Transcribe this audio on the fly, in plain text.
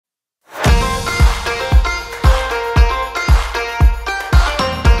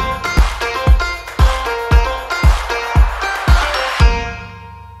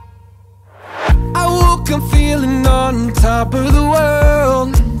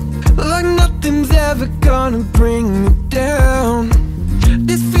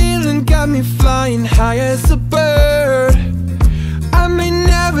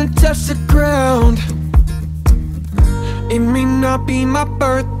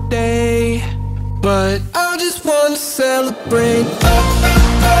birthday, but I just wanna celebrate. I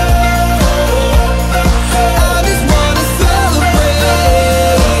just wanna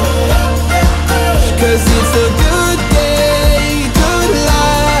celebrate, 'cause it's a good day, good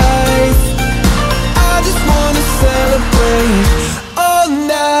life. I just wanna celebrate all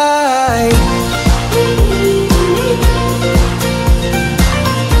night.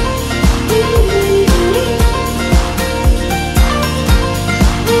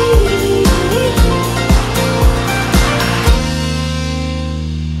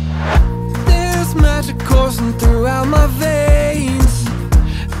 There's magic coursing throughout my veins.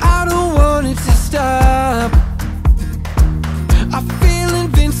 I don't want it to stop. I feel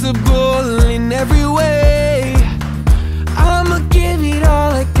invincible in every way. I'ma give it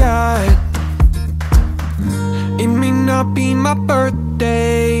all I got. It may not be my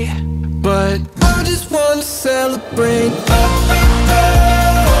birthday, but I just wanna celebrate.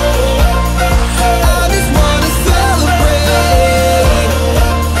 I just wanna celebrate,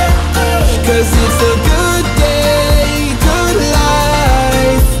 'cause it's a good day, good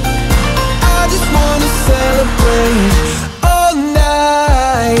life. I just wanna celebrate all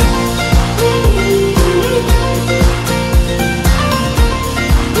night.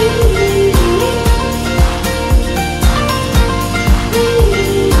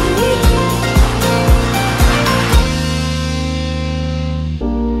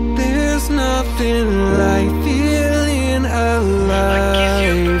 There's nothing like feeling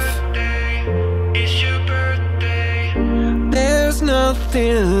alive. It's your birthday. There's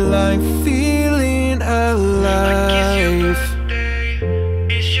nothing like feeling